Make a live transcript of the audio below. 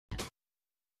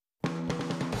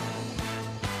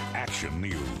Action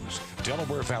News,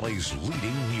 Delaware Valley's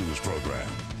leading news program.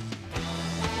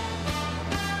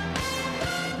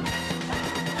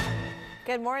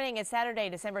 Good morning. It's Saturday,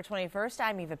 December 21st.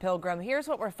 I'm Eva Pilgrim. Here's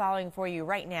what we're following for you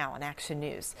right now on Action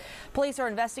News. Police are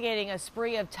investigating a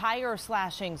spree of tire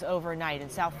slashings overnight in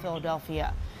South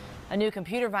Philadelphia. A new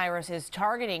computer virus is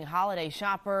targeting holiday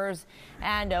shoppers,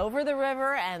 and over the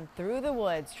river and through the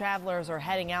woods, travelers are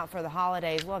heading out for the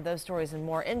holidays. We'll have those stories and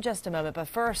more in just a moment. But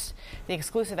first, the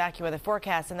exclusive AccuWeather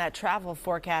forecast, and that travel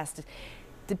forecast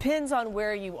depends on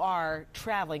where you are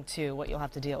traveling to, what you'll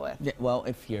have to deal with. Yeah, well,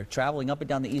 if you're traveling up and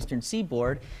down the eastern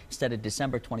seaboard, instead of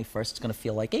December 21st, it's going to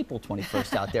feel like April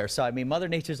 21st out there. So, I mean, Mother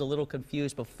Nature's a little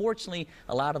confused, but fortunately,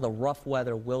 a lot of the rough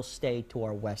weather will stay to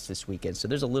our west this weekend. So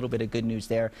there's a little bit of good news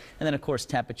there. And then, of course,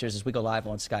 temperatures, as we go live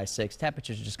on Sky 6,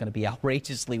 temperatures are just going to be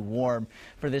outrageously warm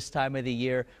for this time of the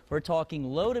year. We're talking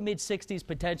low to mid 60s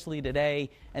potentially today,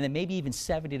 and then maybe even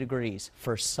 70 degrees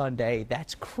for Sunday.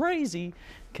 That's crazy,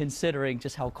 considering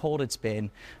just how cold it's been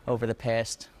over the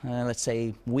past, let's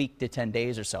say, week to 10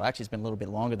 days or so. Actually, it's been a little bit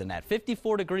longer than that.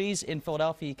 54 degrees in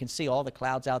Philadelphia. You can see all the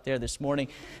clouds out there this morning.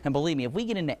 And believe me, if we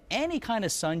get into any kind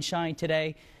of sunshine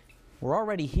today, we're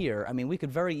already here. I mean, we could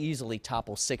very easily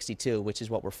topple 62, which is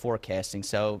what we're forecasting.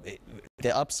 So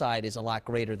the upside is a lot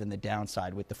greater than the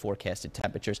downside with the forecasted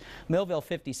temperatures. Millville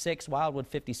 56, Wildwood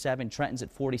 57, Trenton's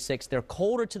at 46. They're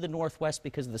colder to the northwest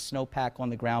because of the snowpack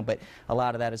on the ground, but a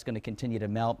lot of that is going to continue to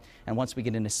melt. And once we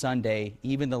get into Sunday,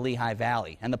 even the Lehigh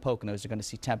Valley and the Poconos are going to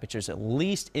see temperatures at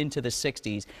least into the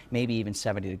 60s, maybe even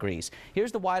 70 degrees.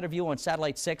 Here's the wider view on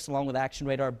Satellite 6 along with Action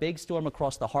Radar. Big storm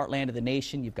across the heartland of the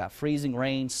nation. You've got freezing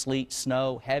rain, sleet,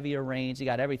 snow, heavier rains. You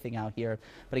got everything out here.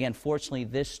 But again, fortunately,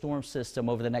 this storm system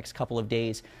over the next couple of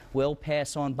days will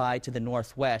pass on by to the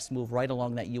northwest, move right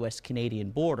along that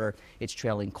U.S.-Canadian border. Its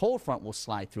trailing cold front will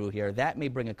slide through here. That may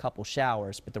bring a couple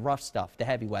showers, but the rough stuff, the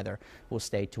heavy weather, will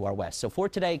stay to our west. So for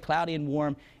today, cloudy and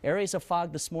warm. Areas of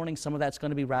fog this morning. Some of that's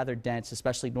going to be rather dense,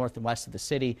 especially north and west of the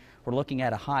city. We're looking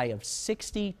at a high of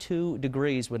 62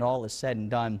 degrees when all is said and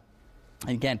done.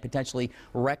 Again, potentially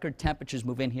record temperatures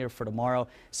move in here for tomorrow.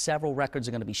 Several records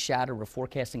are going to be shattered. We're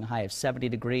forecasting a high of 70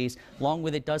 degrees. Along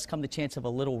with it does come the chance of a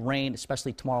little rain,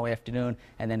 especially tomorrow afternoon,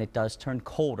 and then it does turn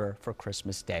colder for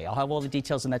Christmas Day. I'll have all the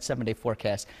details in that 7-day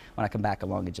forecast when I come back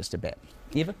along in just a bit.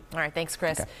 Eva? All right, thanks,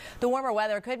 Chris. Okay. The warmer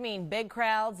weather could mean big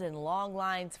crowds and long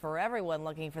lines for everyone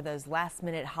looking for those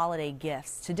last-minute holiday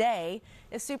gifts. Today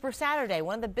is Super Saturday,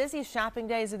 one of the busiest shopping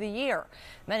days of the year.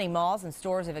 Many malls and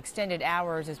stores have extended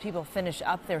hours as people finish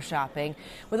up their shopping.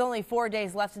 With only 4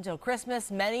 days left until Christmas,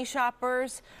 many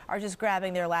shoppers are just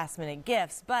grabbing their last-minute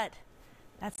gifts, but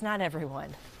that's not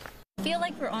everyone. I feel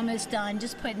like we're almost done,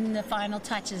 just putting the final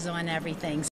touches on everything.